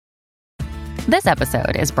This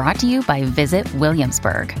episode is brought to you by Visit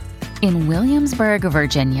Williamsburg. In Williamsburg,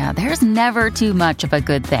 Virginia, there's never too much of a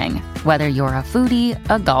good thing. Whether you're a foodie,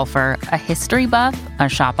 a golfer, a history buff, a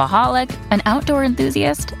shopaholic, an outdoor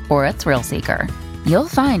enthusiast, or a thrill seeker, you'll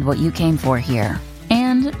find what you came for here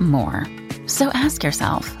and more. So ask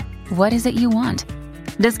yourself, what is it you want?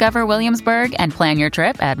 Discover Williamsburg and plan your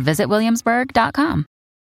trip at visitwilliamsburg.com.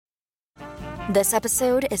 This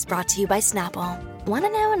episode is brought to you by Snapple. Want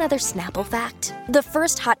to know another Snapple fact? The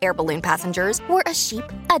first hot air balloon passengers were a sheep,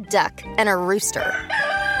 a duck, and a rooster.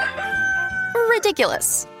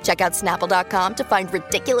 Ridiculous. Check out Snapple.com to find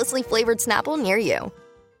ridiculously flavored Snapple near you.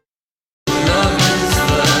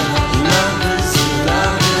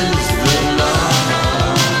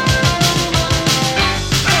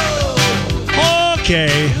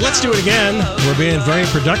 Okay, let's do it again. We're being very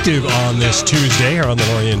productive on this Tuesday here on the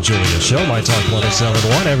Lori and Julia Show. My Talk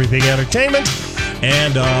 107.1, Everything Entertainment.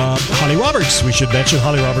 And Holly Roberts. We should mention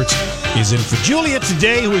Holly Roberts is in for Julia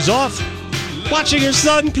today, who is off watching her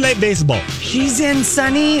son play baseball. She's in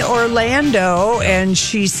sunny Orlando, and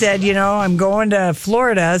she said, I'm going to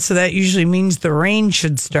Florida, so that usually means the rain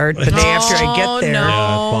should start the day after I get there.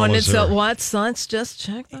 No, and it's let's just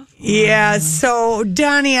check the Yeah, so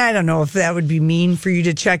Donnie, I don't know if that would be mean for you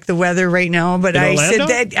to check the weather right now, but In I Orlando?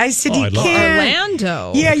 said you can't.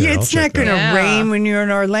 Orlando. Yeah, Okay, it's I'll not check going to that. rain when you're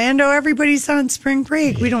in Orlando. Everybody's on spring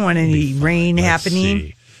break. We don't want any rain happening.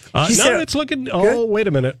 See. She No, said- it's looking... Oh, wait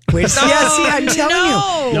a minute. Yeah, see, I'm telling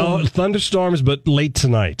you. No, thunderstorms, but late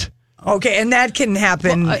tonight. Okay, and that can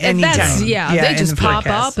happen anytime. They in just the pop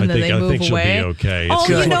forecast. up and then I they move think away. she'll be okay. Oh, It's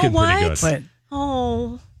you know looking pretty what? good.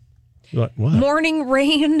 Oh, What? morning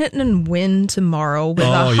rain and wind tomorrow with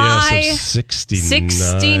a yes, high of 69.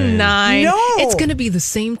 69. No. It's going to be the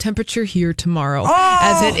same temperature here tomorrow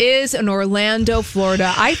as it is in Orlando,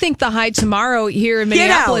 Florida. I think the high tomorrow here in Get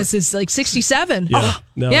Minneapolis is like 67. Yeah.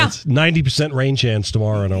 No, Yeah. it's 90% rain chance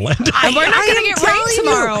tomorrow in Orlando. And we're not I going to am get telling rain you,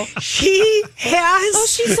 tomorrow. She has. Oh,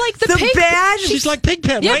 she's like the pig. bad. She's like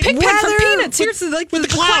Pigpen, Yeah, right? Pigpen from Weather Peanuts. Here's like with the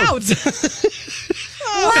clouds.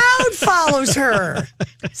 Cloud follows her.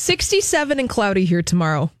 67 and cloudy here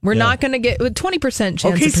tomorrow. We're not going to get with 20% chance.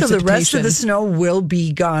 Okay, of so the rest of precipitation. the snow will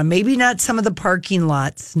be gone. Maybe not some of the parking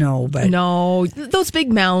lot snow, but No, those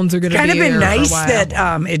big mounds are going to be kind of been there for a nice while.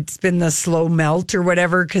 that it's been the slow melt or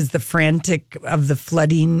whatever because the frantic of the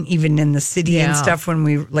flooding, even in the city and Yeah. stuff when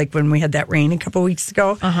we had that rain a couple weeks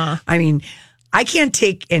ago. I mean, I can't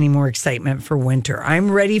take any more excitement for winter.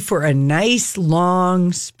 I'm ready for a nice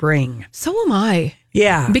long spring. So am I.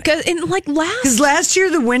 Yeah. Because in Because last year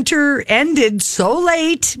the winter ended so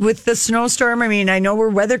late with the snowstorm. I mean, I know we're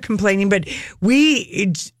weather complaining, but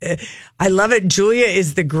I love it. Julia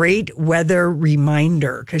is the great weather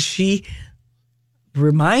reminder because she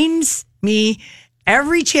reminds me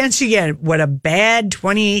every chance you get what a bad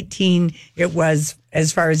 2018 it was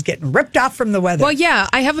as far as getting ripped off from the weather. Well, yeah,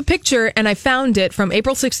 I have a picture and I found it from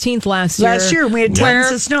April 16th last year. Last year, we had tons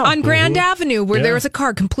where- of snow. on Grand Avenue where Yeah. there was a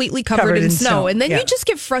car completely covered in snow. And then yeah. you just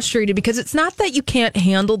get frustrated because it's not that you can't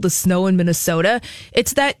handle the snow in Minnesota.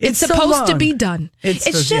 It's that it's so supposed to long. be done.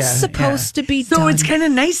 It's just supposed to be done. So it's kind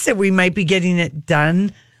of nice that we might be getting it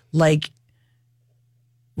done. Like,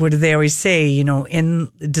 what do they always say?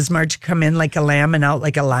 Does March come in like a lamb and out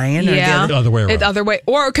like a lion? Yeah. Or The other way around. Other way.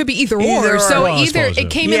 Or it could be either Either or. or. So Well, I either suppose it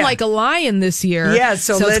came in Yeah. like a lion this year. Yeah,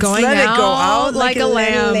 so it's let's going let it go out like a little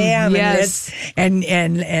lamb. and Yes.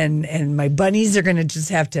 and my bunnies are going to just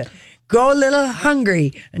have to go a little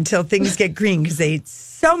hungry until things get green because they ate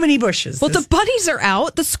so many bushes. Well, the bunnies are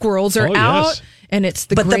out, the squirrels are Oh, out, yes. and it's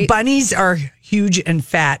the But great. the bunnies are huge and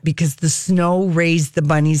fat because the snow raised the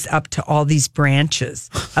bunnies up to all these branches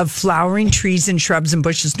of flowering trees and shrubs and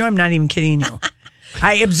bushes. No, I'm not even kidding you.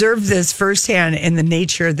 I observed this firsthand in the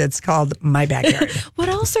nature that's called my backyard. What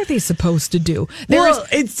else are they supposed to do? Well,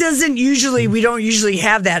 it doesn't usually, we don't usually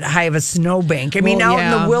have that high of a snowbank. I mean, Well, out in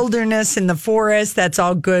yeah. the wilderness, in the forest, that's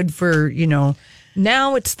all good for,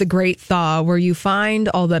 Now it's the great thaw where you find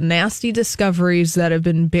all the nasty discoveries that have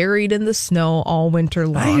been buried in the snow all winter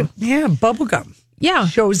long. bubblegum Yeah.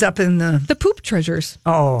 shows up in The poop treasures.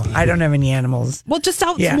 I don't have any animals. Well, just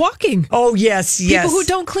out Yeah. walking. Oh, yes. People who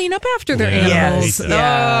don't clean up after their animals. Yes,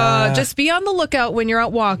 yeah. Just be on the lookout when you're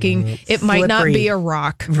out walking. It might not slippery. be a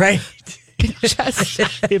rock. Right. Just,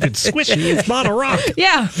 If it's squishy, it's not a rock.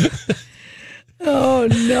 yeah. Oh,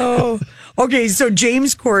 no. Okay, so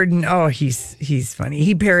James Corden, he's funny.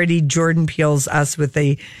 He parodied Jordan Peele's Us with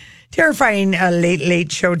a terrifying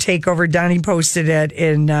late show takeover. Donnie posted it,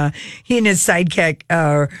 and he and his sidekick,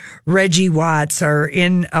 Reggie Watts, are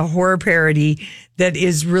in a horror parody that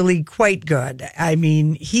is really quite good. I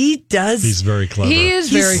mean, He's very clever. He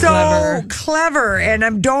is very so clever. clever. And I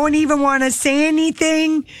don't even want to say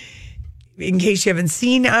anything in case you haven't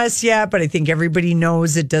seen Us yet, but I think everybody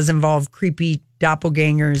knows it does involve creepy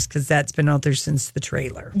doppelgangers because that's been out there since the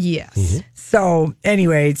trailer. Yes. So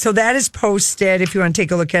anyway, so that is posted if you want to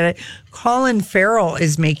take a look at it. Colin Farrell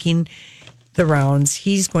is making the rounds.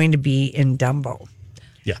 He's going to be in Dumbo.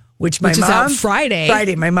 Yeah. Which is out Friday.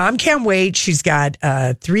 Friday. My mom can't wait. She's got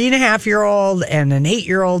a 3.5-year-old and an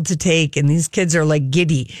 8-year-old to take, and these kids are like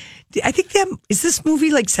giddy. I think is this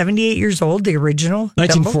movie like 78 years old, the original?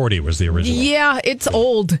 1940 was the original. Yeah, it's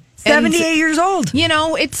old. 78 years old. You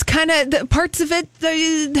know, it's kind of parts of it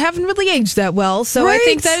haven't really aged that well. So I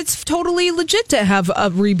think that it's totally legit to have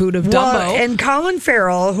a reboot of Dumbo. Well, and Colin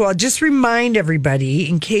Farrell, who I'll just remind everybody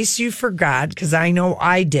in case you forgot, because I know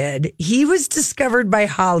I did, he was discovered by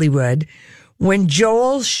Hollywood when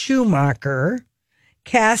Joel Schumacher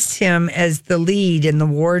cast him as the lead in the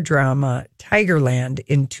war drama Tigerland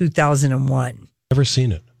in 2001. Never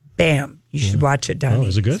seen it. Bam. You should watch it, Donnie. Oh,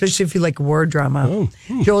 is it good? Especially if you like war drama.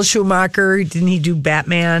 Joel Schumacher, didn't he do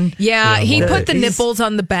Batman? Yeah, he put the nipples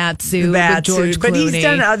on the bat suit with George Clooney. But he's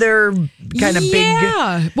done other kind of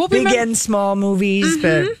big and small movies.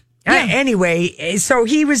 But anyway, so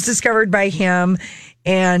he was discovered by him.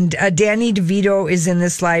 And Danny DeVito is in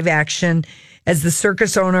this live action as the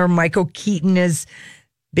circus owner. Michael Keaton is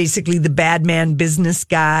basically the bad man business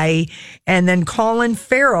guy. And then Colin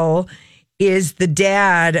Farrell is the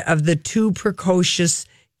dad of the 2 precocious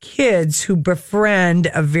kids who befriend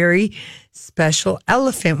a very special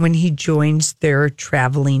elephant when he joins their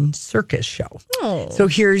traveling circus show. Oh. So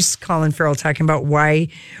here's Colin Farrell talking about why,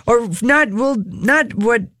 or not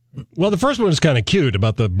what. Well, the first one was kind of cute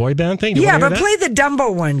about the boy band thing. Yeah, but play the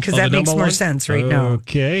Dumbo one because that makes more sense right now.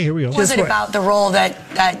 Okay, here we go. Was it about the role that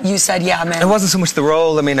you said, yeah, man? It wasn't so much the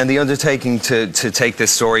role, I mean, and the undertaking to take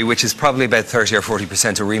this story, which is probably about 30 or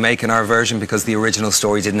 40% a remake in our version because the original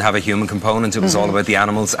story didn't have a human component. It was all about the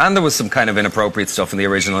animals. And there was some kind of inappropriate stuff in the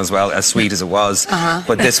original as well, as sweet as it was.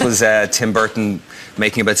 But this was Tim Burton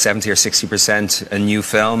making about 70 or 60% a new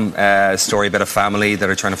film, story about a family that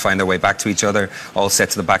are trying to find their way back to each other, all set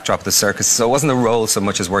to the backdrop of the circus. So it wasn't a role so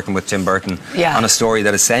much as working with Tim Burton on a story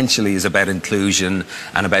that essentially is about inclusion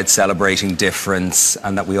and about celebrating difference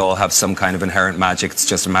and that we all have some kind of inherent magic. It's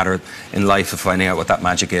just a matter in life of finding out what that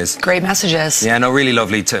magic is. Great messages. Yeah, no, really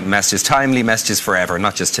lovely messages, timely messages forever,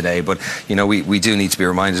 not just today, but you know, we do need to be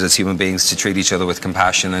reminded as human beings to treat each other with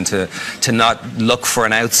compassion and to not look for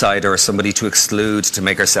an outsider or somebody to exclude to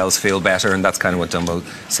make ourselves feel better, and that's kind of what Dumbo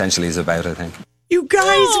essentially is about, I think. You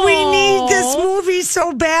guys, we need this movie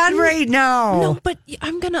so bad right now. No, but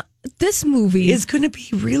this movie is going to be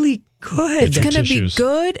really good. It's going to be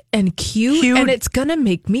good and cute, and it's going to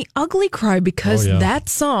make me ugly cry because that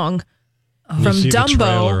song from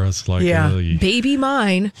Dumbo, it's like, Baby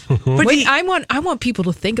Mine. But wait, I want people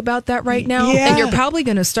to think about that right now, and you're probably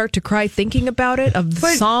going to start to cry thinking about it, of the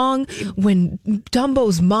song when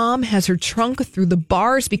Dumbo's mom has her trunk through the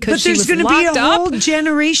bars because she was locked up. But there's going to be a whole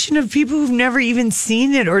generation of people who've never even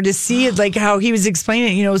seen it or to see it, like how he was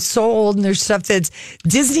explaining it, you know, it's so old, and there's stuff that's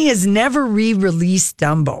Disney has never re-released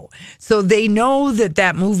Dumbo. So they know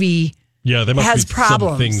that movie there must has be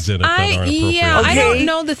problems. some things in it that aren't appropriate. Yeah, I don't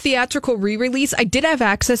know the theatrical re-release. I did have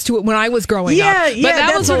access to it when I was growing up. But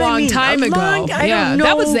that was a long time ago. I don't know.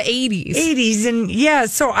 That was the 80s. And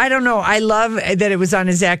so I don't know. I love that it was on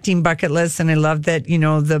his acting bucket list, and I love that, you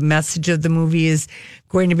know, the message of the movie is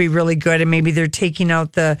going to be really good, and maybe they're taking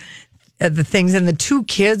out the things, and the 2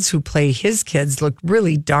 kids who play his kids look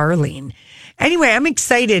really darling. Anyway, I'm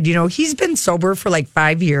excited. You know, he's been sober for like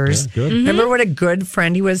 5 years. Yeah, good. Remember what a good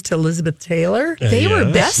friend he was to Elizabeth Taylor? They were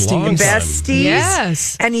besties.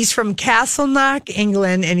 Yes. And he's from Castleknock,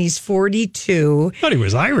 England, and he's 42. I thought he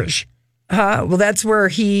was Irish. Well, that's where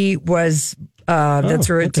he was. That's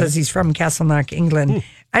where it says he's from, Castleknock, England.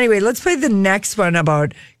 Anyway, let's play the next one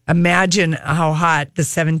about imagine how hot the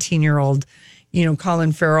 17-year-old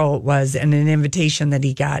Colin Farrell was, and an invitation that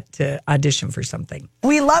he got to audition for something.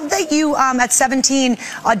 We love that you, at 17,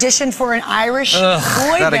 auditioned for an Irish boy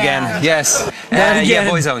that band. Again, yes. Yeah,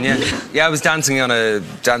 Boyzone, yeah. Yeah, I was dancing on a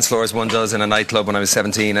dance floor, as one does, in a nightclub when I was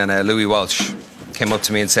 17, and Louis Walsh came up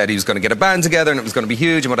to me and said he was going to get a band together and it was going to be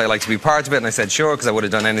huge and would I like to be part of it, and I said sure, because I would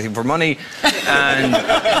have done anything for money. And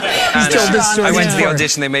I went to the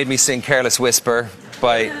audition. They made me sing Careless Whisper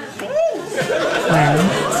by...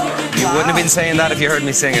 You wouldn't have been saying that if you heard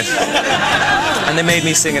me sing it. And they made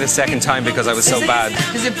me sing it a second time because I was so bad.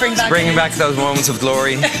 Does it bring back... Bringing back those moments of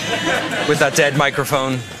glory with that dead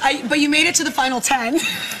microphone. But you made it to the final 10.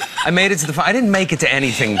 I made it to the I didn't make it to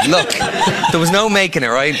anything. Look, there was no making it,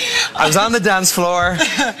 right? I was on the dance floor.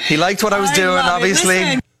 He liked what I was doing,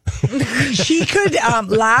 obviously. She could,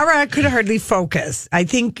 Lara could hardly focus. I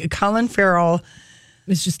think Colin Farrell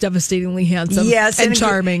is just devastatingly handsome. Yes, and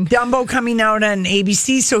charming. Dumbo coming out on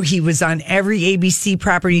ABC, so he was on every ABC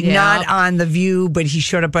property, not on The View, but he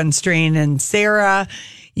showed up on Strain and Sarah,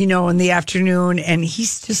 in the afternoon, and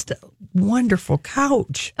he's just a wonderful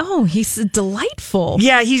couch. Oh, he's delightful.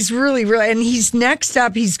 Yeah, he's really, and he's next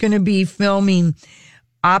up, he's going to be filming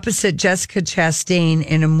opposite Jessica Chastain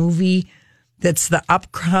in a movie that's the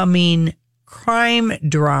upcoming crime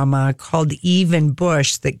drama called Eve and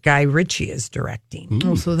Bush that Guy Ritchie is directing.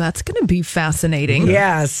 Oh, so that's going to be fascinating.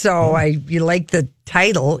 Yeah, so you like the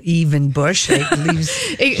title, Eve and Bush. It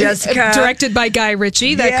leaves Jessica. Directed by Guy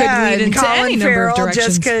Ritchie. That could lead into Colin any number Farrell, of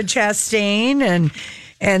directions. Jessica Chastain,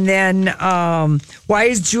 and then why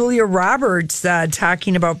is Julia Roberts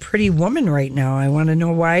talking about Pretty Woman right now? I want to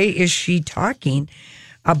know, why is she talking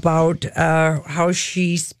about how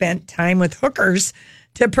she spent time with hookers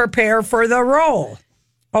to prepare for the role.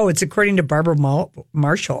 Oh, it's according to Barbara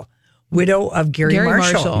Marshall, widow of Gary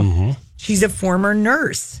Marshall. Mm-hmm. She's a former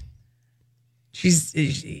nurse. She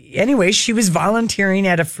was volunteering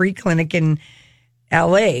at a free clinic in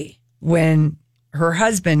L.A. when her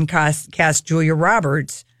husband cast Julia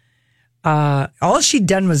Roberts. All she'd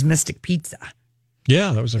done was Mystic Pizza.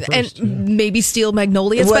 Yeah, that was her first. And maybe Steel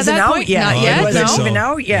Magnolias it by wasn't that out point? yet. Not yet? It wasn't No? even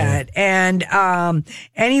out yet. Yeah. And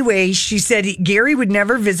anyway, she said, Gary would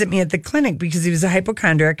never visit me at the clinic because he was a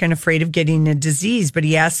hypochondriac and afraid of getting a disease. But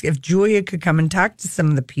he asked if Julia could come and talk to some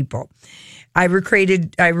of the people. I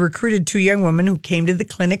recruited 2 young women who came to the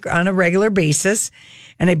clinic on a regular basis,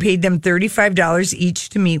 and I paid them $35 each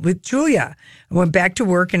to meet with Julia. I went back to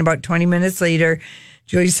work, and about 20 minutes later,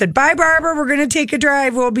 Julia said, "Bye, Barbara. We're going to take a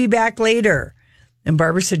drive. We'll be back later." And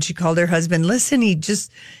Barbara said she called her husband. Listen,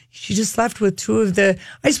 she just left with 2 of the,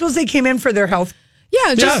 I suppose they came in for their health.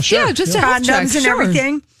 Yeah, just a health check. Condoms and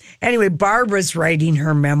everything. Anyway, Barbara's writing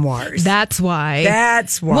her memoirs. That's why.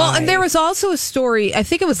 Well, and there was also a story, I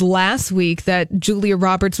think it was last week, that Julia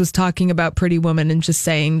Roberts was talking about Pretty Woman and just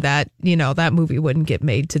saying that, that movie wouldn't get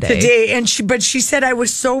made today. But she said, I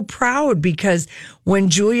was so proud because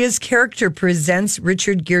when Julia's character presents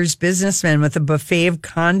Richard Gere's businessman with a buffet of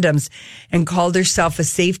condoms and called herself a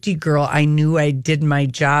safety girl, I knew I did my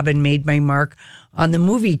job and made my mark on the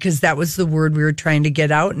movie, because that was the word we were trying to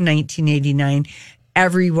get out in 1989.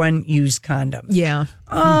 Everyone used condoms. Yeah.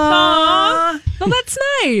 Aww. Well, that's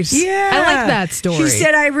nice. Yeah. I like that story. She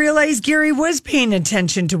said, I realized Gary was paying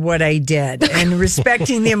attention to what I did and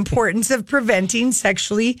respecting the importance of preventing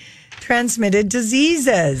sexually transmitted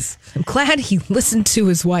diseases. I'm glad he listened to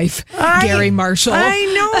his wife, Gary Marshall. I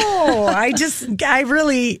know. I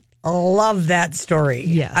really love that story.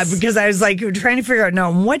 Yes. Because I was trying to figure out,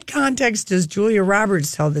 now, in what context does Julia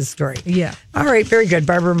Roberts tell this story? Yeah. All right. Very good.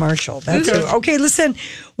 Barbara Marshall. That's it. Okay, listen.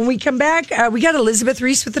 When we come back, we got Elizabeth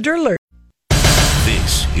Reese with the Dirt Alert.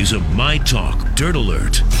 This is a My Talk Dirt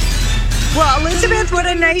Alert. Well, Elizabeth, what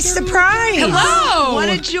a nice surprise. Hello. What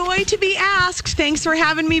a joy to be asked. Thanks for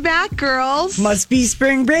having me back, girls. Must be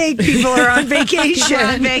spring break. People are on vacation. People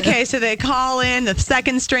are on vacation, so they call in the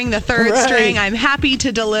second string, the third string. I'm happy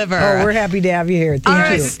to deliver. Oh, we're happy to have you here.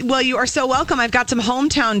 Thank you. Well, you are so welcome. I've got some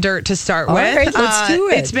hometown dirt to start with. All right, let's do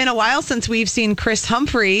it. It's been a while since we've seen Chris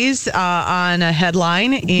Humphries on a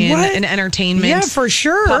headline in an entertainment for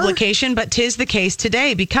sure. publication, but 'tis the case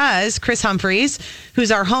today because Chris Humphries, who's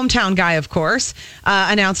our hometown guy, of course,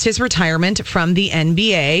 announced his retirement from the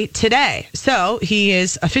NBA today. So he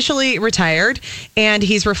is officially retired, and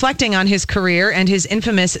he's reflecting on his career and his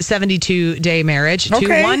infamous 72-day marriage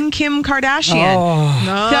to one Kim Kardashian.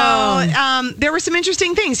 So there were some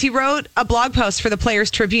interesting things. He wrote a blog post for the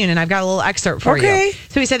Players Tribune, and I've got a little excerpt for you.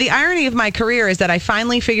 So he said, the irony of my career is that I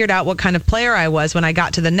finally figured out what kind of player I was when I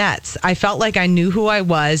got to the Nets. I felt like I knew who I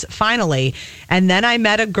was, finally. And then I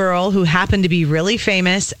met a girl who happened to be really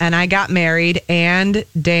famous, and I got married, and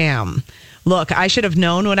damn. Look, I should have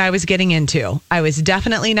known what I was getting into. I was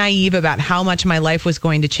definitely naive about how much my life was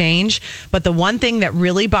going to change, but the one thing that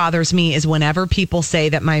really bothers me is whenever people say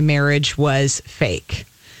that my marriage was fake.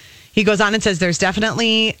 He goes on and says, there's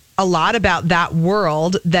definitely a lot about that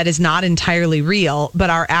world that is not entirely real, but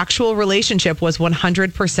our actual relationship was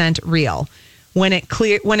 100% real. When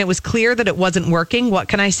it was clear that it wasn't working, what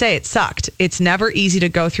can I say? It sucked. It's never easy to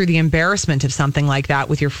go through the embarrassment of something like that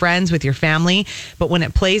with your friends, with your family. But when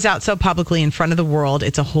it plays out so publicly in front of the world,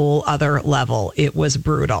 it's a whole other level. It was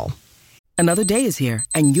brutal. Another day is here,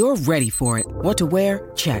 and you're ready for it. What to wear?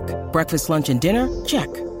 Check. Breakfast, lunch, and dinner? Check.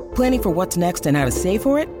 Planning for what's next and how to save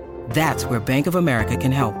for it? That's where Bank of America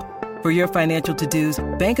can help. For your financial to-dos,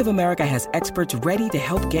 Bank of America has experts ready to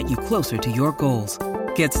help get you closer to your goals.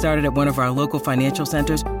 Get started at one of our local financial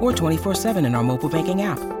centers or 24/7 in our mobile banking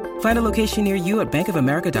app. Find a location near you at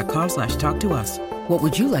bankofamerica.com/talktous. What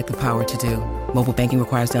would you like the power to do? Mobile banking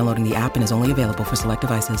requires downloading the app and is only available for select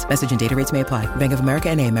devices. Message and data rates may apply. Bank of America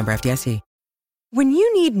N.A., member FDIC. When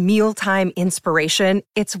you need mealtime inspiration,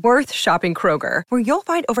 it's worth shopping Kroger, where you'll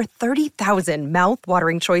find over 30,000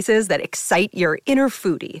 mouth-watering choices that excite your inner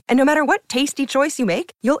foodie. And no matter what tasty choice you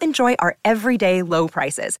make, you'll enjoy our everyday low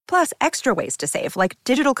prices, plus extra ways to save, like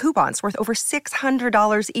digital coupons worth over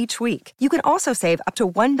 $600 each week. You can also save up to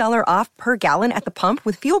 $1 off per gallon at the pump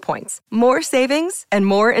with fuel points. More savings and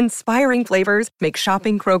more inspiring flavors make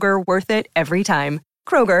shopping Kroger worth it every time.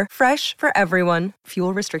 Kroger, fresh for everyone.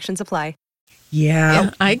 Fuel restrictions apply.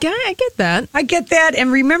 Yeah. I get that. I get that. And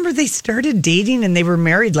remember, they started dating and they were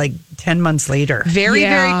married like 10 months later. Very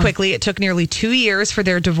quickly. It took nearly 2 years for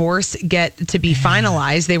their divorce to be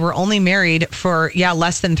finalized. They were only married for,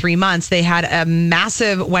 less than 3 months. They had a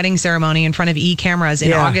massive wedding ceremony in front of cameras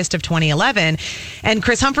in August of 2011. And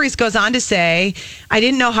Chris Humphries goes on to say, I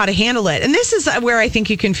didn't know how to handle it. And this is where I think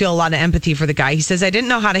you can feel a lot of empathy for the guy. He says, I didn't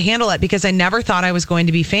know how to handle it because I never thought I was going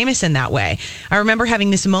to be famous in that way. I remember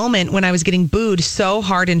having this moment when I was getting booed so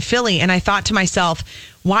hard in Philly, and I thought to myself,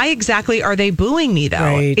 why exactly are they booing me though?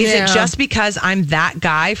 Right. Is it just because I'm that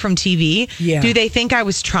guy from TV? Yeah. Do they think I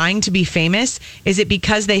was trying to be famous? Is it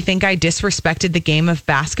because they think I disrespected the game of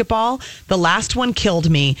basketball? The last one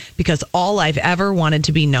killed me because all I've ever wanted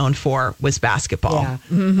to be known for was basketball. Yeah.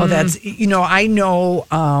 Mm-hmm. Oh, that's, I know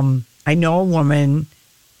a woman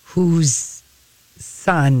whose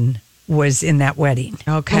son was in that wedding.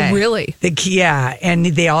 Okay. Oh, really? And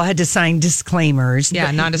they all had to sign disclaimers.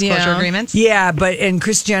 Yeah, non-disclosure agreements. Yeah, and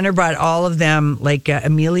Kris Jenner bought all of them like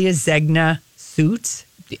Amelia Zegna suits.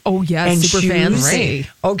 Oh, yeah, and super shoes. fancy.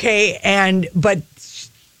 Okay, but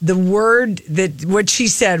the word what she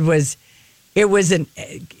said was, it was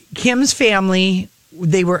Kim's family.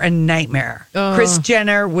 They were a nightmare. Kris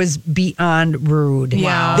Jenner was beyond rude.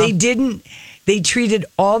 Wow. They treated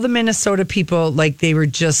all the Minnesota people like they were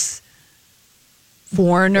just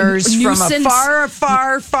foreigners from a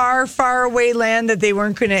far away land that they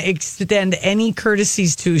weren't going to extend any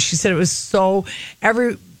courtesies to. She said it was so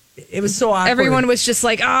awkward. Everyone was just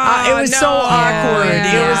like, it was so awkward.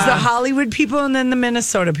 Yeah. It was the Hollywood people and then the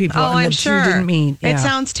Minnesota people. Oh, and I'm the sure. two didn't meet. It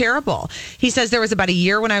sounds terrible. He says there was about a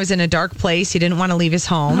year when I was in a dark place. He didn't want to leave his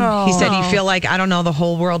home. Oh. He said, you feel like, I don't know, the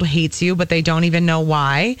whole world hates you, but they don't even know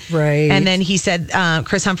why. Right. And then he said,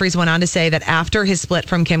 Chris Humphries went on to say that after his split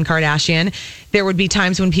from Kim Kardashian, there would be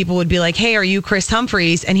times when people would be like, hey, are you Chris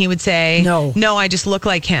Humphries? And he would say, no, I just look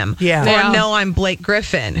like him. Yeah. Or no, I'm Blake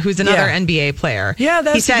Griffin, who's another NBA player. Yeah,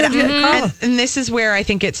 that's he said, a good call. And this is where I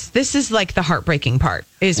think this is like the heartbreaking part,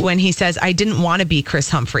 is when he says, I didn't want to be Chris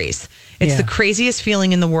Humphries. It's the craziest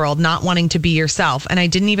feeling in the world, not wanting to be yourself. And I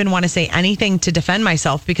didn't even want to say anything to defend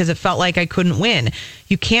myself because it felt like I couldn't win.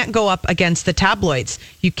 You can't go up against the tabloids.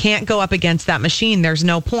 You can't go up against that machine. There's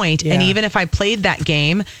no point. Yeah. And even if I played that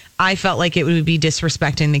game, I felt like it would be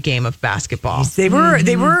disrespecting the game of basketball. They were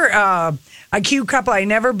a cute couple. I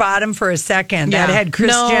never bought them for a second. Yeah. That had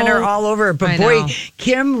Kris Jenner all over it. But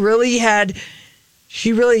Kim really had.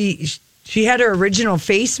 She had her original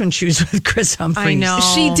face when she was with Chris Humphries. I know.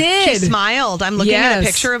 She did. She smiled. I'm looking at a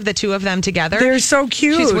picture of the two of them together. They're so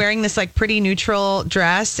cute. She's wearing this like pretty neutral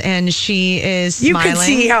dress and she is you smiling. You could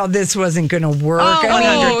see how this wasn't going to work.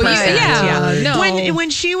 100%. Yeah. No.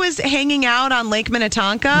 When she was hanging out on Lake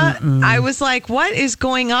Minnetonka, I was like, what is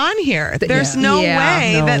going on here? There's no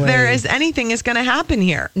way there is anything is going to happen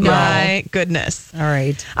here. No. My goodness. All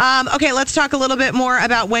right. Okay, let's talk a little bit more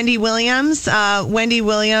about Wendy Williams. Wendy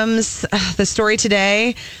Williams, the story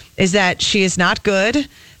today is that she is not good,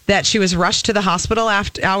 that she was rushed to the hospital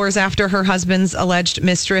hours after her husband's alleged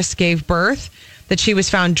mistress gave birth, that she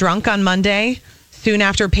was found drunk on Monday, soon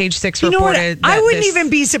after Page Six reported that I wouldn't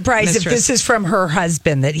even be surprised if this is from her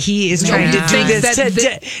husband, that he is trying to do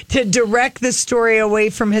this to direct the story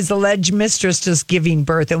away from his alleged mistress just giving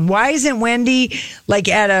birth. And why isn't Wendy like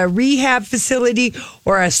at a rehab facility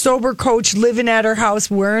or a sober coach living at her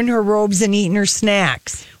house wearing her robes and eating her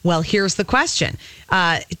snacks? Well, here's the question.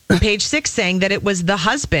 Page Six saying that it was the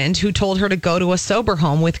husband who told her to go to a sober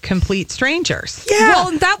home with complete strangers. Yeah.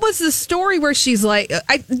 Well, that was the story where she's like,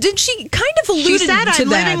 did she kind of allude to that? She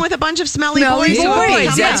said, I'm living with a bunch of smelly boys.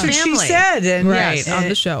 That's what she said. And on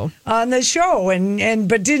the show. On the show.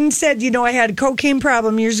 But didn't said, I had a cocaine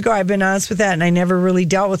problem years ago. I've been honest with that and I never really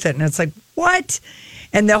dealt with it. And it's like, what?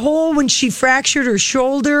 And the whole, when she fractured her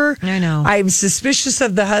shoulder, I know. I'm suspicious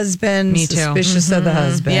of the husband. Me too. Suspicious of the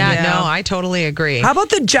husband. Yeah, no, I totally agree. How about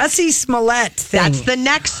the Jussie Smollett thing? That's the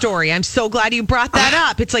next story. I'm so glad you brought that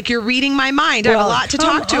up. It's like you're reading my mind. I have a lot to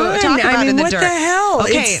talk about in the what dirt. The hell?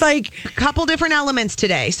 Okay, it's like a couple different elements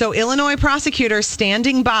today. So Illinois prosecutors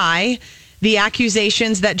standing by the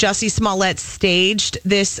accusations that Jussie Smollett staged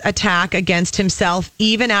this attack against himself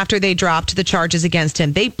even after they dropped the charges against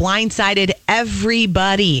him. They blindsided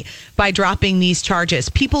everybody by dropping these charges.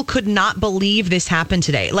 People could not believe this happened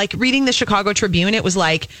today. Like reading the Chicago Tribune, it was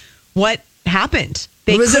like, what happened?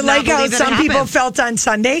 Was it like how some people felt on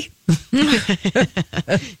Sunday?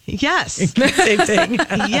 Yes. Same thing.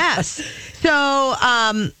 Yes. So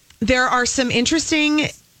there are some interesting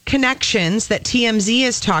connections that TMZ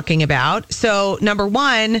is talking about. So, number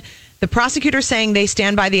one, the prosecutor saying they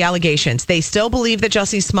stand by the allegations. They still believe that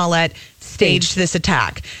Jussie Smollett staged this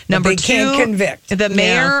attack. Number two, can't convict. The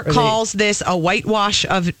mayor calls this a whitewash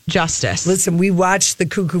of justice. Listen, we watched the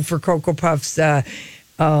Cuckoo for Cocoa Puffs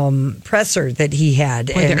presser that he had.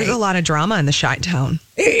 Boy, there's a lot of drama in the Chi-Town.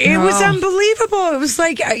 It was unbelievable. It was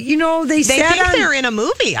like, they think they're in a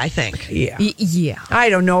movie, I think. Yeah. Yeah. I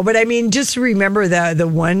don't know. But I mean, just remember the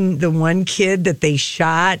one kid that they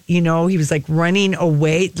shot, he was like running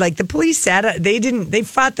away. Like the police they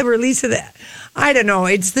fought the release of that. I don't know.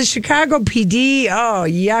 It's the Chicago PD. Oh,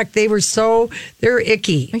 yuck. They're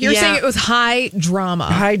icky. You're saying it was high drama.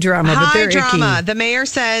 High drama, but they're drama. icky. The mayor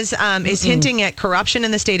says is hinting at corruption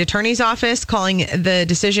in the state attorney's office, calling the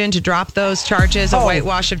decision to drop those charges a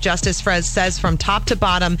whitewash of justice. Fred says from top to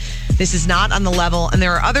bottom, this is not on the level. And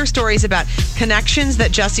there are other stories about connections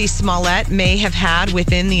that Jussie Smollett may have had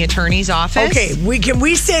within the attorney's office. Okay, can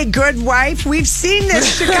we say good wife? We've seen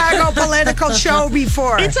this Chicago political show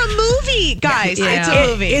before. It's a movie, guys. Yeah. It's a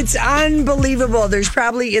movie. It's unbelievable. It's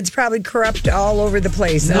probably corrupt all over the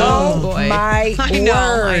place. Oh boy. My word.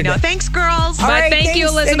 I know. Thanks, girls. All right, thank you,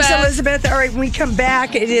 Elizabeth. Thanks, Elizabeth. All right, when we come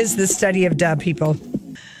back, it is the study of duh, people.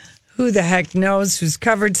 Who the heck knows who's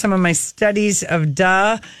covered some of my studies of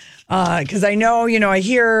duh? Because I know, I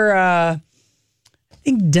hear, I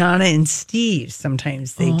think Donna and Steve,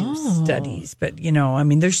 sometimes they do studies. But,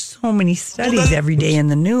 there's so many studies every day in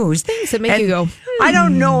the news. Things that make you go, I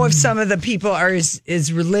don't know if some of the people are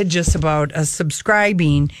as religious about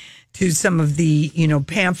subscribing to some of the,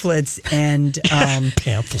 pamphlets and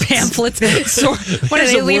pamphlets. So, what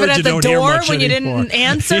did they leave it at the door when you didn't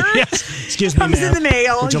answer? Yes. Excuse me, comes in the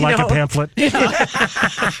mail. Would you like a pamphlet?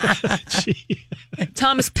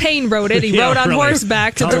 Thomas Paine wrote it. He rode on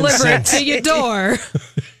horseback to deliver it to your door.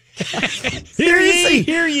 Seriously,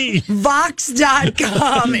 hear ye.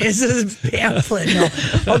 Vox.com is a pamphlet. No.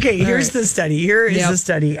 Okay, here's the study. Here is the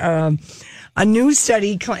study. A new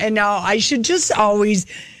study. And now we should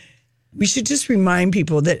just remind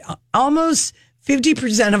people that almost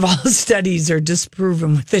 50% of all studies are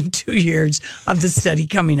disproven within 2 years of the study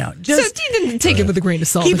coming out. So you didn't take it with a grain of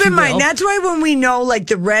salt. Keep in mind, that's why when we know like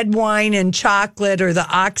the red wine and chocolate or the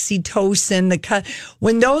oxytocin,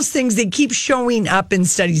 when those things, they keep showing up in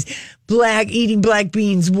studies, eating black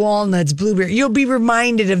beans, walnuts, blueberry, you'll be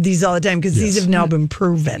reminded of these all the time because these have now been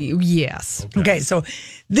proven. Yes. Okay, so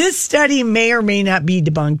this study may or may not be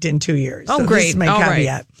debunked in 2 years. Oh, so great. This is my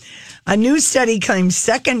caveat. Right. A new study claims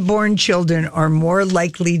second-born children are more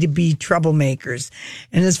likely to be troublemakers.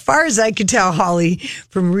 And as far as I could tell, Holly,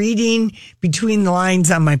 from reading between the lines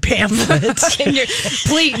on my pamphlet.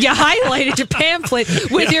 Please, you highlighted your pamphlet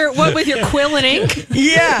with your quill and ink?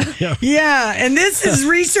 Yeah. And this is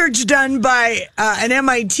research done by an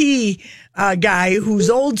MIT guy who's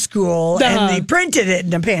old school, and they printed it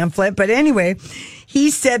in a pamphlet. But anyway, he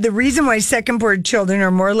said the reason why second-born children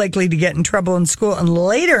are more likely to get in trouble in school and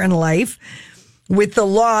later in life with the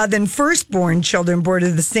law than firstborn children born to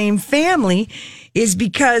the same family is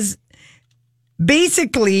because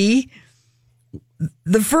basically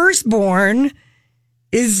the firstborn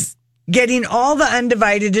is getting all the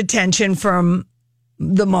undivided attention from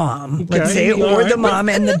the mom, let's say, or the mom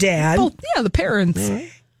and the dad. The parents.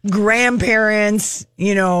 Grandparents,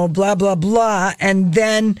 blah, blah, blah. And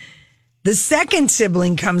then the second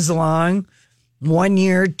sibling comes along, 1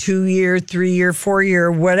 year, 2 year, 3 year, 4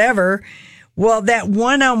 year, whatever. Well, that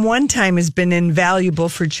one-on-one time has been invaluable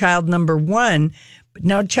for child number one. But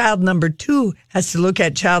now child number two has to look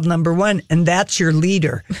at child number one, and that's your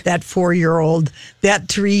leader, that 4-year-old, that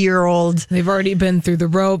 3-year-old. They've already been through the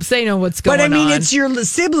ropes. They know what's going on. But I mean, it's your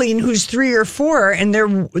sibling who's 3 or 4, and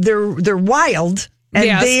they're wild.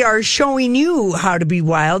 And they are showing you how to be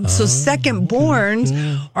wild. So second borns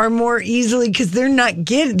are more easily, because they're not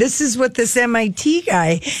getting, this is what this MIT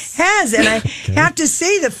guy has. And I have to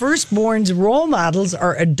say, the firstborn's role models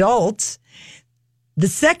are adults. The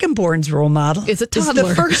secondborn's role model is a toddler.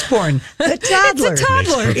 The firstborn. The toddler. It's a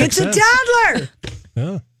toddler. It's a toddler.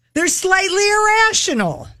 Yeah. They're slightly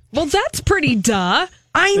irrational. Well, that's pretty duh.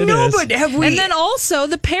 I know, but have we... And then also,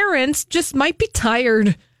 the parents just might be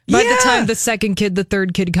tired by the time the second kid, the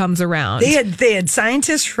third kid comes around. They had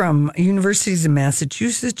scientists from universities in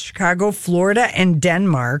Massachusetts, Chicago, Florida, and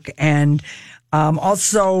Denmark. And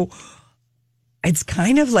also, it's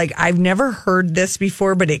kind of like, I've never heard this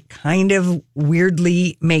before, but it kind of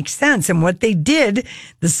weirdly makes sense. And what they did,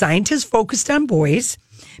 the scientists focused on boys,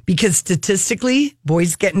 because statistically,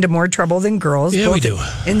 boys get into more trouble than girls. Yeah, both we do.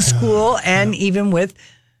 In school and even with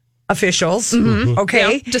officials.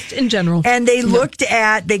 Okay. Yeah, just in general. And they looked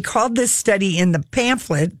at, they called this study in the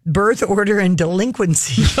pamphlet, Birth Order and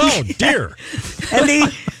Delinquency. Oh, dear.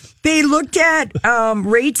 And they looked at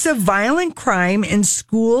rates of violent crime and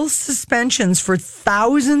school suspensions for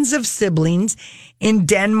thousands of siblings in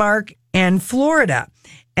Denmark and Florida.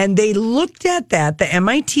 And they looked at that. The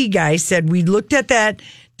MIT guy said, we looked at that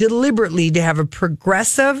deliberately to have a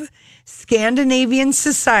progressive Scandinavian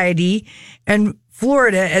society, and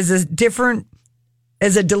Florida as a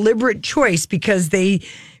deliberate choice, because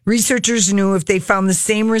researchers knew if they found the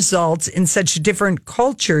same results in such different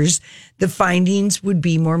cultures, the findings would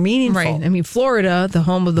be more meaningful. Right. I mean, Florida, the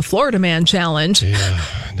home of the Florida Man Challenge. Yeah,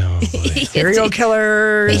 no. Serial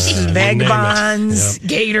killers, vagabonds,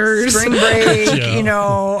 gators, spring break,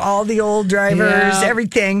 all the old drivers,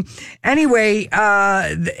 everything. Anyway,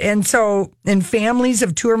 and so in families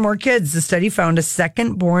of 2 or more kids, the study found a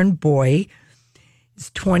second-born boy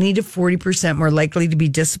is 20 to 40% more likely to be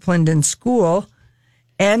disciplined in school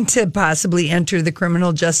and to possibly enter the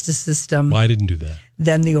criminal justice system. Well, I didn't do that.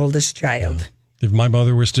 Than the oldest child. If my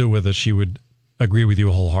mother were still with us, she would agree with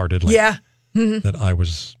you wholeheartedly. Yeah. That I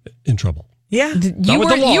was in trouble. Yeah. You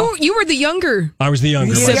were the younger. I was the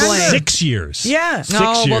younger. Yeah. Like 6 years. Yeah. 6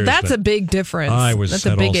 years. Well, that's a big difference. That's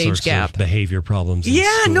a big age gap. Behavior problems.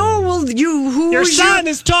 Yeah. No. Well, your son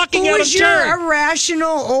is talking out of turn. Who was your irrational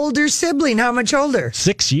older sibling? How much older?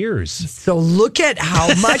 6 years. So look at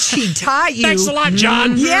how much he taught you. Thanks a lot,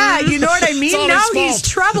 John. Yeah. You know what I mean? Now he's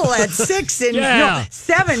trouble at 6 and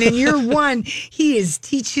 7 and you're 1. He is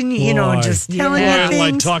teaching you, just telling you things.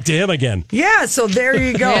 I'd talk to him again. Yeah. So there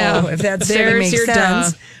you go. If that's makes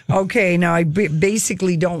sense. Okay, now I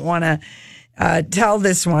basically don't want to tell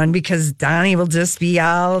this one because Donnie will just be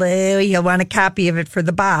he'll want a copy of it for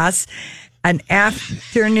the boss. An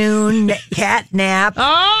afternoon cat nap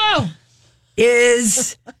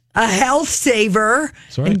is a health saver,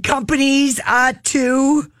 and companies ought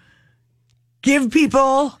to give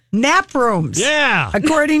people nap rooms. Yeah.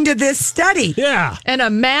 According to this study. Yeah. And a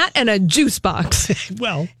mat and a juice box.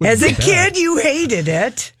 Well, as a kid, you hated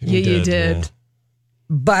it. Yeah, you did. Yeah.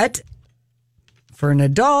 But for an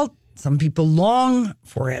adult, some people long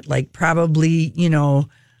for it, like probably,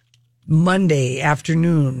 Monday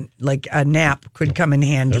afternoon, like a nap could come in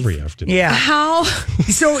handy. Every afternoon. Yeah. How?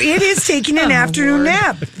 So it is taking an afternoon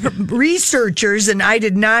nap. Researchers, and I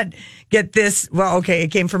did not get this. Well, okay, it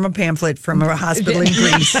came from a pamphlet from a hospital in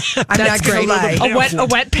Greece. I'm not going to lie. A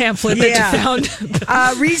wet pamphlet that you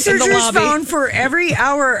found. Researchers found for every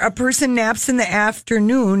hour a person naps in the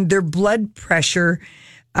afternoon, their blood pressure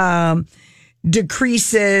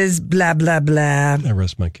decreases, blah, blah, blah. I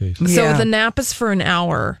rest my case. So the nap is for an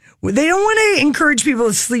hour. They don't want to encourage people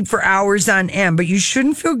to sleep for hours on end, but you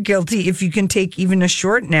shouldn't feel guilty if you can take even a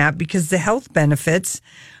short nap, because the health benefits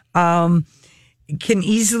can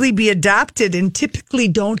easily be adopted and typically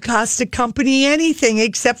don't cost a company anything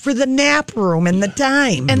except for the nap room and the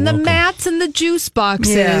time. And the mats and the juice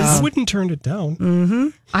boxes. I wouldn't turn it down. Mm-hmm.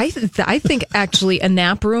 I think actually a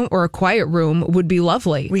nap room or a quiet room would be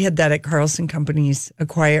lovely. We had that at Carlson Companies, a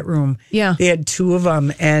quiet room. Yeah. They had 2 of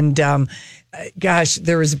them. And gosh,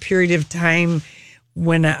 there was a period of time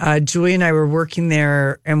when Julie and I were working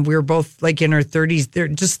there, and we were both like in our 30s.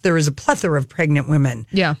 There was a plethora of pregnant women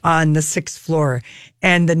on the 6th floor,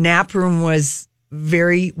 and the nap room was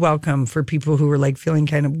very welcome for people who were like feeling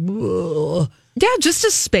kind of. Ugh. Yeah, just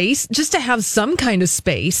a space, just to have some kind of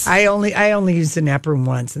space. I only used the nap room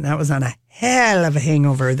once, and that was on a hell of a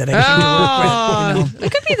hangover that I came to work with.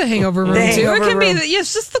 It could be the hangover room too. It can be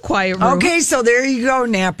just the quiet room. Okay, so there you go,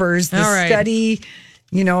 nappers. The study.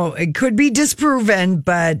 It could be disproven,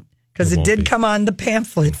 but because it did come on the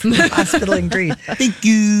pamphlet from the hospital in Greece. Thank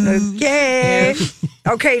you. Okay.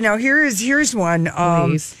 Okay, now here's one.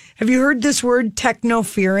 Have you heard this word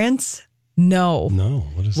technoference? No.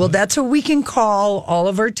 What is Well, that? that's what we can call all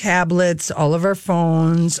of our tablets, all of our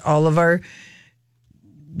phones, all of our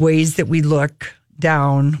ways that we look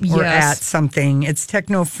down or at something. It's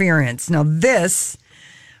technoference. Now, this,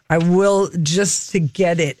 I will, just to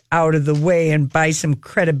get it out of the way and buy some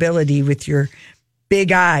credibility with your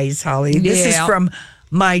big eyes, Holly. This is from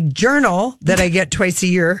my journal that I get twice a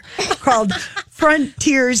year called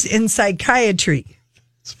Frontiers in Psychiatry.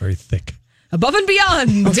 It's very thick. Above and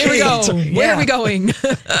beyond. Okay. There we go. Where are we going?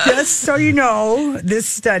 Just so you know, this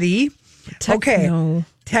study.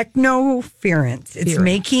 Technoference. It's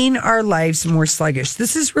making our lives more sluggish.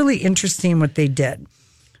 This is really interesting what they did.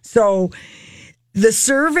 So the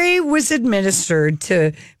survey was administered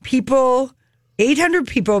to people, 800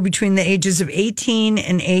 people between the ages of 18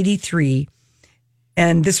 and 83.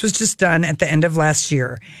 And this was just done at the end of last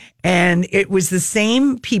year. And it was the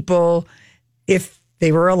same people, if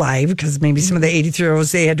they were alive, because maybe some of the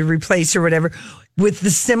 83-year-olds they had to replace or whatever, with the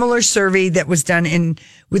similar survey that was done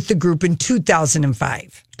with the group in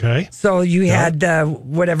 2005. Okay. So you had the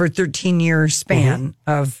 13-year span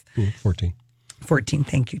of 14. 14.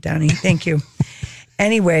 Thank you, Donnie. Thank you.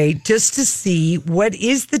 Anyway, just to see what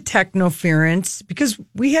is the technoference, because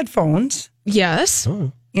we had phones. Yes.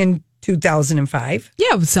 In 2005.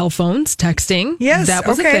 Yeah, with cell phones, texting. Yes. That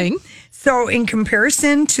was a thing. So in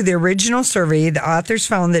comparison to the original survey, the authors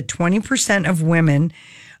found that 20% of women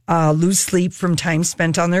lose sleep from time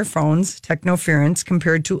spent on their phones, technoference,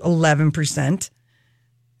 compared to 11%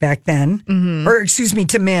 back then. Or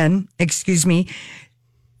to men,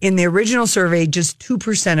 In the original survey, just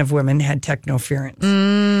 2% of women had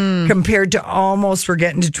technoference compared to almost, we're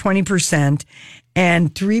getting to 20%.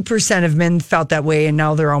 And 3% of men felt that way, and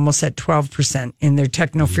now they're almost at 12% in their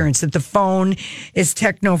technoference, that the phone is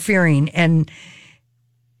technofering. And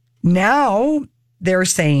now they're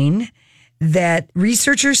saying that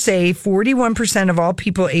researchers say 41% of all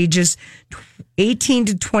people ages 18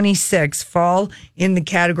 to 26 fall in the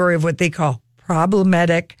category of what they call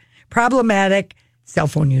problematic cell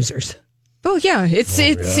phone users. Oh, yeah.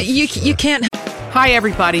 You can't. Hi,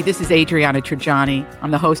 everybody. This is Adriana Trajani.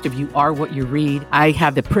 I'm the host of You Are What You Read. I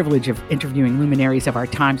have the privilege of interviewing luminaries of our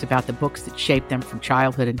times about the books that shaped them from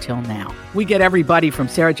childhood until now. We get everybody from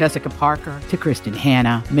Sarah Jessica Parker to Kristen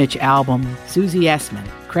Hanna, Mitch Albom, Susie Essman,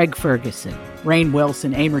 Craig Ferguson, Rainn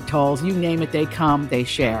Wilson, Amor Tolls, you name it, they come, they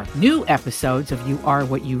share. New episodes of You Are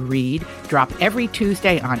What You Read drop every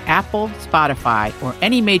Tuesday on Apple, Spotify, or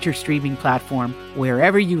any major streaming platform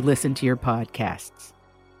wherever you listen to your podcasts.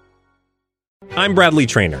 I'm Bradley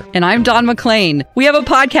Trainer. And I'm Don McClain. We have a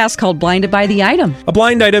podcast called Blinded by the Item. A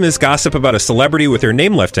blind item is gossip about a celebrity with their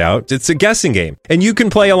name left out. It's a guessing game, and you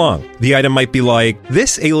can play along. The item might be like,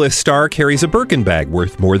 this A-list star carries a Birkin bag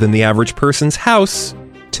worth more than the average person's house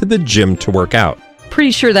to the gym to work out.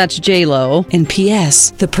 Pretty sure that's J-Lo. And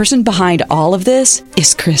P.S. the person behind all of this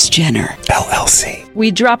is Kris Jenner, LLC.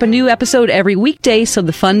 We drop a new episode every weekday so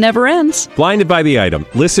the fun never ends. Blinded by the Item.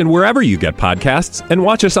 Listen wherever you get podcasts and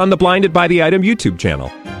watch us on the Blinded by the Item YouTube channel.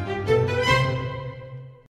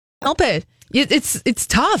 Help it. It's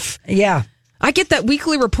tough. Yeah. I get that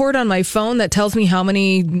weekly report on my phone that tells me how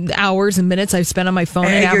many hours and minutes I've spent on my phone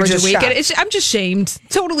an average a week. I'm just shamed.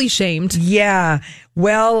 Totally shamed. Yeah.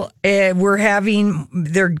 Well,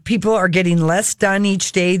 people are getting less done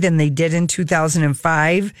each day than they did in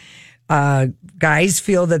 2005. Guys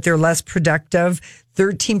feel that they're less productive.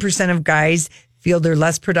 13% of guys feel they're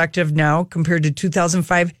less productive now compared to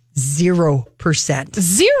 2005. 0%.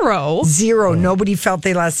 Zero. Nobody felt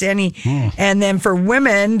they lost any. And then for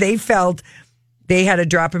women, they felt they had a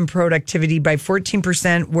drop in productivity by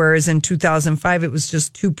 14%, whereas in 2005, it was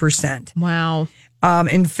just 2%. Wow.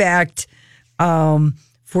 In fact,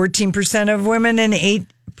 14% of women and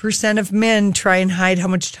 8% of men try and hide how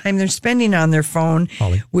much time they're spending on their phone,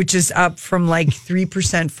 which is up from like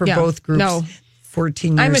 3% for both groups. No.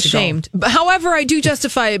 14 years I'm ashamed. ago. However, I do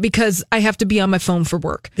justify it because I have to be on my phone for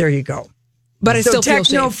work. There you go. But I still feel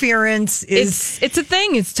shame. Technoference is... It's a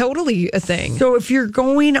thing. It's totally a thing. So if you're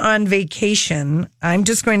going on vacation, I'm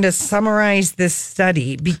just going to summarize this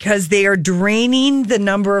study because they are draining the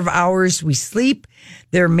number of hours we sleep.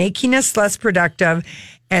 They're making us less productive.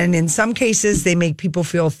 And in some cases, they make people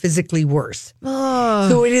feel physically worse. Oh.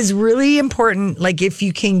 So it is really important, like if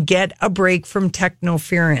you can get a break from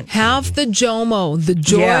technoference. Have the JOMO, the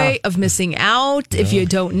joy of missing out. If you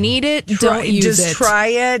don't need it, don't use it. Just try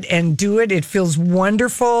it and do it. It feels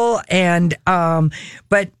wonderful. And,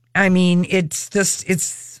 but I mean,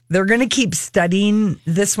 they're going to keep studying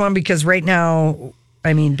this one because right now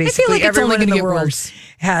I mean, basically like it's only everyone in gonna the get world worse.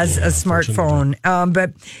 has a smartphone.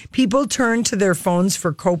 But people turn to their phones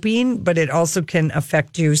for coping, but it also can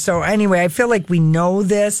affect you. So anyway, I feel like we know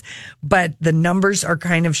this, but the numbers are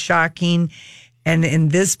kind of shocking. And in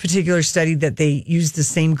this particular study that they used the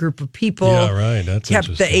same group of people, That's kept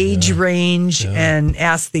the interesting, age range and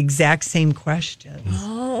asked the exact same question.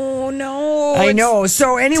 Oh, no. I know.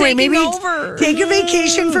 So anyway, maybe over. take a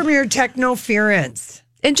vacation from your technoference.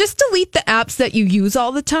 And just delete the apps that you use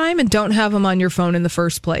all the time and don't have them on your phone in the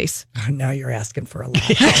first place. Now you're asking for a lot.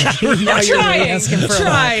 Now you're really asking for a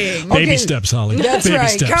lot. Baby steps, Holly. That's Baby right.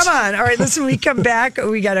 steps. Come on. All right, listen, we come back.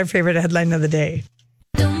 We got our favorite headline of the day.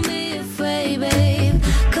 Don't be afraid, babe.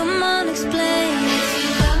 Come on, explain. If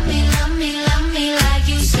you love me like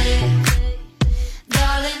you say.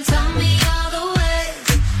 Darling, tell me all the way.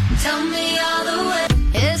 Tell me all the way.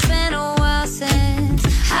 It's been a while since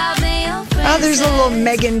I've been your friend. Oh, there's a little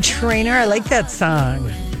Meghan Trainor. I like that song.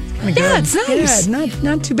 It's Yeah, it's nice. Yeah,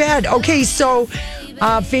 not too bad. Okay, so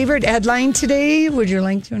favorite headline today? Would you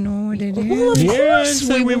like to know what it is? Well, of course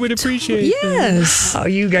we would appreciate Yes. Oh,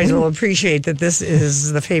 you guys will appreciate that this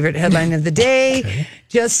is the favorite headline of the day. Okay.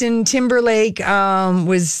 Justin Timberlake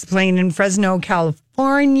was playing in Fresno,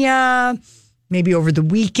 California, maybe over the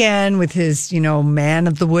weekend with his, Man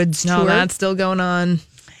of the Woods No, tour. that's still going on.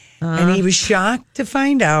 And he was shocked to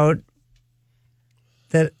find out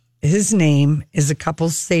that his name is a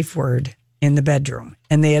couple's safe word in the bedroom.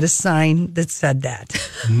 And they had a sign that said that.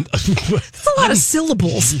 It's a lot of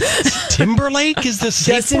syllables. Timberlake is the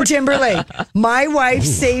safe Justin word? Timberlake. My wife's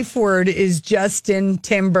safe word is Justin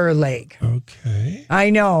Timberlake. Okay. I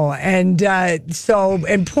know. And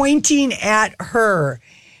and pointing at her.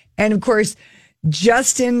 And of course,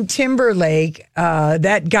 Justin Timberlake,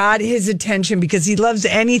 that got his attention because he loves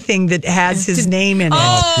anything that has his name in it.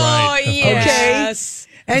 Oh, right. yes.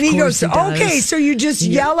 And he goes, he does. okay, so you just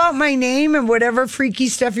yell out my name and whatever freaky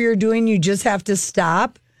stuff you're doing, you just have to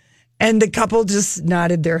stop. And the couple just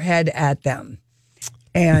nodded their head at them.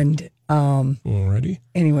 And Alrighty.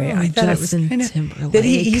 anyway, I thought Justin it was Timberlake. that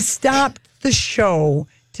he stopped the show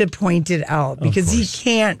to point it out because he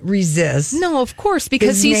can't resist. No, of course,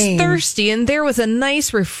 because his he's name. thirsty, and there was a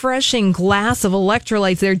nice, refreshing glass of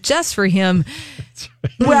electrolytes there just for him.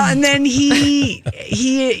 Well, and then he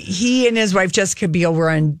and his wife Jessica Biel were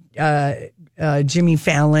on Jimmy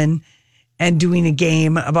Fallon and doing a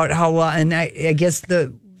game about how well, and I guess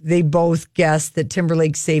they both guessed that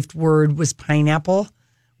Timberlake's safe word was pineapple,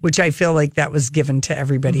 which I feel like that was given to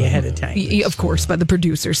everybody ahead of time. Of course, by the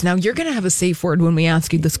producers. Now, you're going to have a safe word when we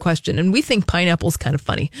ask you this question, and we think pineapple's kind of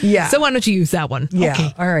funny. Yeah. So why don't you use that one? Yeah.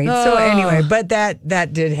 Okay. All right. So anyway, but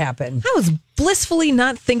that did happen. I was blissfully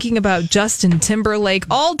not thinking about Justin Timberlake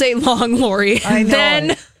all day long, Lori. I know.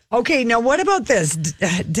 Then Okay, now what about this?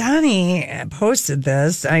 Donnie posted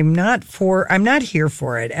this. I'm not here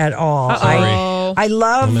for it at all. I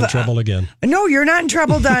love. I'm in trouble again. No, you're not in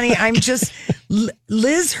trouble, Donnie. I'm just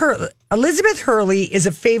Elizabeth Hurley is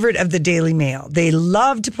a favorite of the Daily Mail. They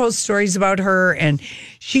love to post stories about her, and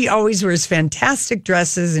she always wears fantastic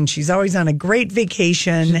dresses, and she's always on a great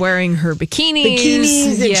vacation. she's wearing her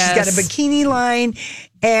bikinis. And Yes. she's got a bikini line.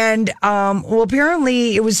 And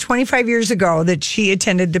apparently it was 25 years ago that she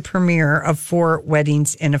attended the premiere of 4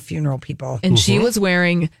 Weddings and a Funeral, people. And she was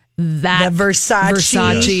wearing that the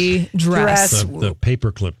Versace dress. The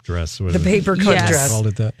paperclip dress. The paperclip dress. Called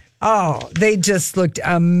it that. Oh, they just looked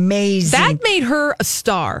amazing. That made her a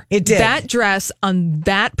star. It did. That dress on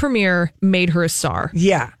that premiere made her a star.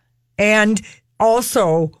 Yeah. And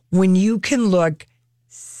also, when you can look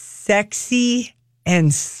sexy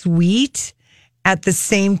and sweet at the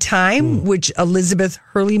same time, which Elizabeth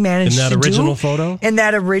Hurley managed to do. In that original photo? In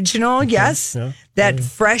that original, yes. Yeah. That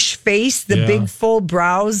fresh face, the big full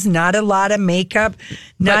brows, not a lot of makeup,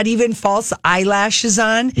 not even false eyelashes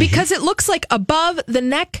on. Because it looks like above the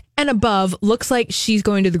neck and above looks like she's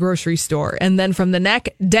going to the grocery store. And then from the neck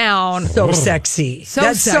down. So sexy.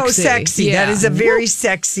 That's so sexy. Yeah. That is a very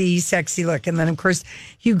sexy look. And then, of course,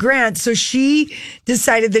 Hugh Grant. So she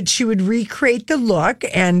decided that she would recreate the look.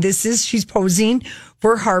 And she's posing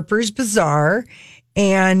for Harper's Bazaar.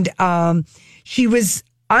 And she was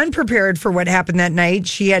unprepared for what happened that night.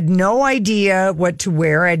 She had no idea what to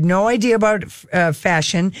wear. I had no idea about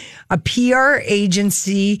fashion. A PR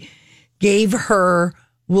agency gave her,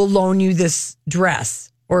 "We'll loan you this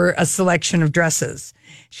dress," or a selection of dresses.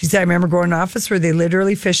 She said, "I remember going to an office where they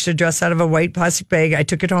literally fished a dress out of a white plastic bag. I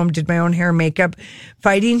took it home, did my own hair and makeup,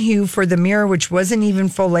 fighting Hugh for the mirror, which wasn't even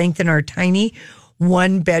full length in our tiny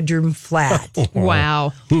one-bedroom flat.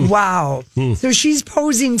 Wow. Wow. So she's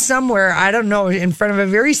posing somewhere, I don't know, in front of a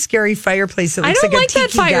very scary fireplace. It I looks don't like a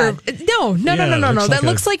that tiki fire. god. No. That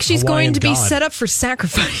looks like she's Hawaiian going to be god. set up for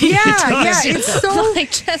sacrifice. Yeah, it's so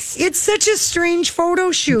like just. it's such a strange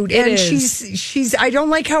photo shoot, and is. she's. I don't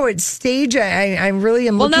like how it's staged. I really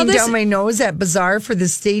am Well, now looking this- down my nose at Bizarre for the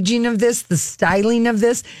staging of this, the styling of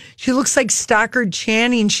this. She looks like Stockard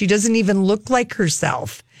Channing. She doesn't even look like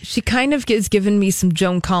herself. She kind of is giving me some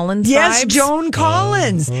Joan Collins Yes, vibes. Joan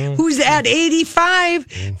Collins, who's at 85,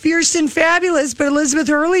 fierce and fabulous, but Elizabeth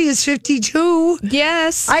Hurley is 52.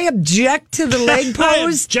 Yes. I object to the leg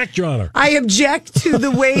pose. Object, Your Honor. I object to the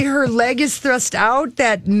way her leg is thrust out.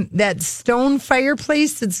 That stone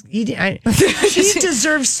fireplace that's eating. She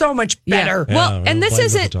deserves so much better. Yeah. Well, and this blame the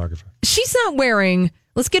isn't. photographer. She's not wearing.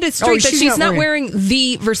 Let's get it straight that she's not wearing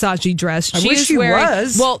the Versace dress. I wish she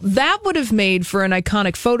was. Well, that would have made for an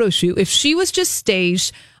iconic photo shoot if she was just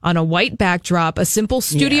staged on a white backdrop, a simple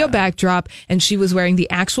studio backdrop, and she was wearing the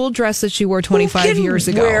actual dress that she wore 25 years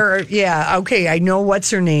ago. Okay, I know what's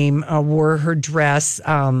her name wore her dress,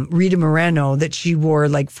 Rita Moreno, that she wore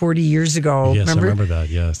like 40 years ago. Yes, I remember that,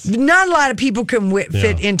 yes. Not a lot of people can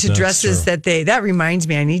fit into that's dresses true. that reminds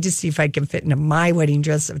me, I need to see if I can fit into my wedding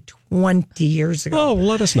dress of 20 years ago. Oh,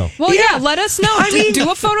 let us know. Well, yeah, let us know. Do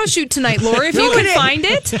a photo shoot tonight, Lori, if you can find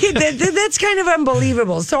it. That's kind of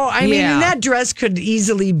unbelievable. So, I mean, and that dress could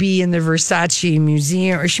easily be in the Versace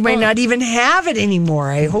museum, or she might not even have it anymore.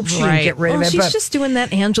 I hope she didn't get rid of it. She's just doing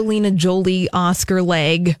that Angelina Jolie Oscar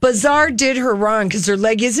leg. Bizarre did her wrong because her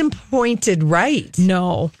leg isn't pointed right.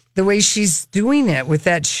 No. The way she's doing it with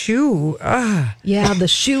that shoe. Yeah, the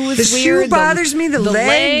shoe is the weird. shoe bothers me. The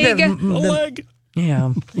leg. The leg.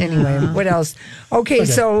 Yeah. Anyway, what else? Okay.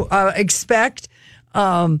 So expect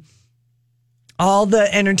all the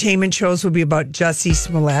entertainment shows will be about Jussie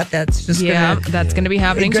Smollett. That's just that's going to be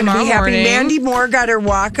happening tomorrow morning. Mandy Moore got her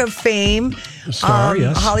Walk of Fame, Star,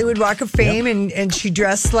 yes. Hollywood Walk of Fame, and she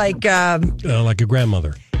dressed like a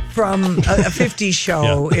grandmother from a 50s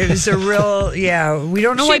show. It was a real, we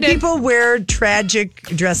don't know why people wear tragic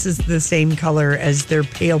dresses the same color as their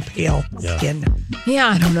pale skin. Yeah,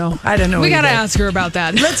 I don't know. We got to ask her about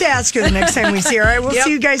that. Let's ask her the next time we see her. All right, we'll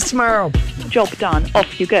see you guys tomorrow. Job done.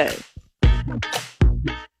 Off you go.